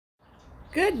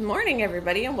Good morning,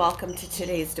 everybody, and welcome to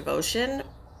today's devotion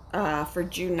for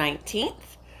June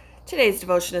 19th. Today's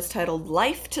devotion is titled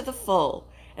Life to the Full,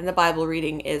 and the Bible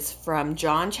reading is from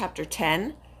John chapter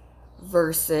 10,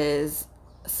 verses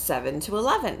 7 to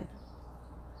 11.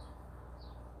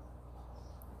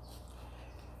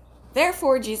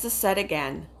 Therefore Jesus said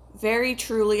again, "Very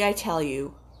truly I tell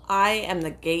you, I am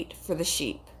the gate for the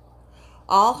sheep.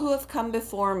 All who have come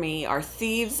before me are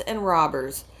thieves and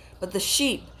robbers, but the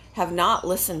sheep have not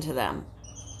listened to them.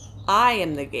 I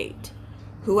am the gate.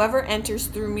 Whoever enters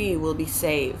through me will be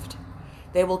saved.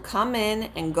 They will come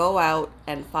in and go out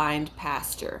and find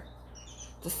pasture.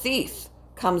 The thief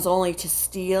comes only to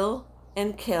steal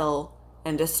and kill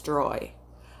and destroy.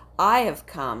 I have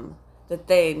come that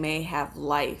they may have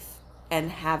life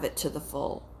and have it to the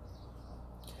full.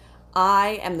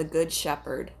 I am the good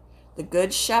shepherd. The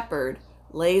good shepherd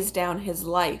lays down his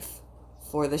life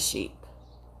for the sheep."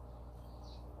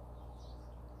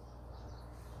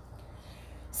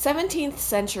 17th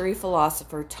century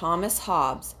philosopher Thomas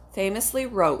Hobbes famously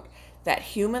wrote that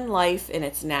human life in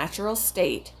its natural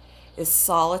state is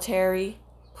solitary,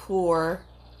 poor,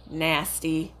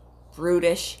 nasty,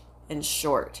 brutish, and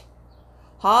short.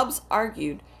 Hobbes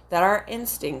argued that our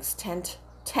instincts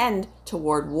tend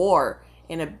toward war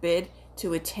in a bid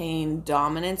to attain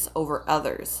dominance over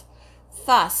others.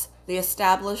 Thus, the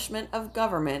establishment of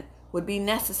government would be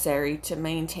necessary to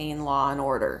maintain law and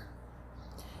order.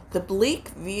 The bleak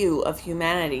view of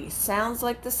humanity sounds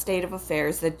like the state of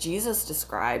affairs that Jesus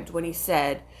described when he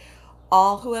said,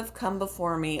 "All who have come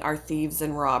before me are thieves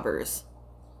and robbers."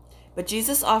 But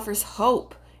Jesus offers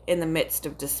hope in the midst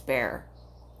of despair.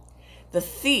 The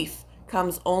thief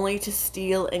comes only to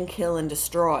steal and kill and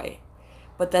destroy.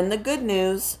 But then the good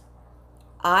news,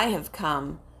 I have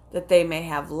come that they may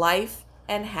have life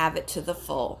and have it to the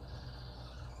full.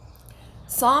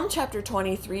 Psalm chapter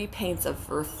 23 paints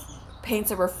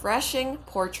a refreshing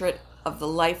portrait of the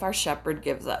life our shepherd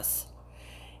gives us.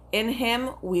 In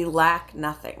him we lack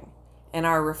nothing and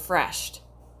are refreshed.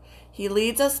 He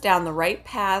leads us down the right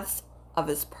paths of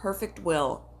his perfect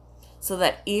will, so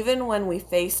that even when we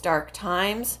face dark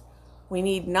times, we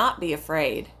need not be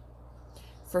afraid,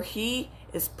 for he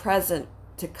is present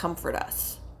to comfort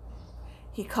us.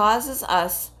 He causes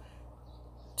us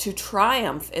to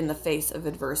triumph in the face of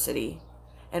adversity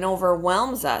and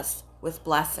overwhelms us with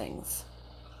blessings.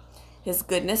 His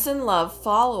goodness and love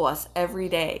follow us every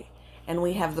day, and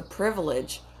we have the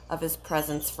privilege of his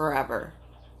presence forever.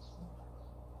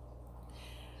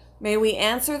 May we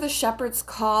answer the shepherd's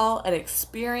call and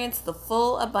experience the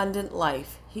full, abundant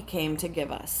life he came to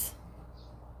give us.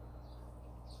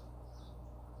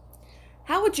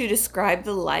 How would you describe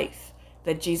the life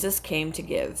that Jesus came to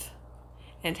give?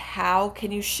 And how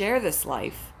can you share this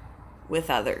life with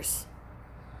others?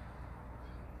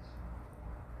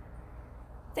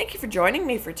 Thank you for joining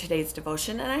me for today's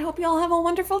devotion, and I hope you all have a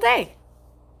wonderful day.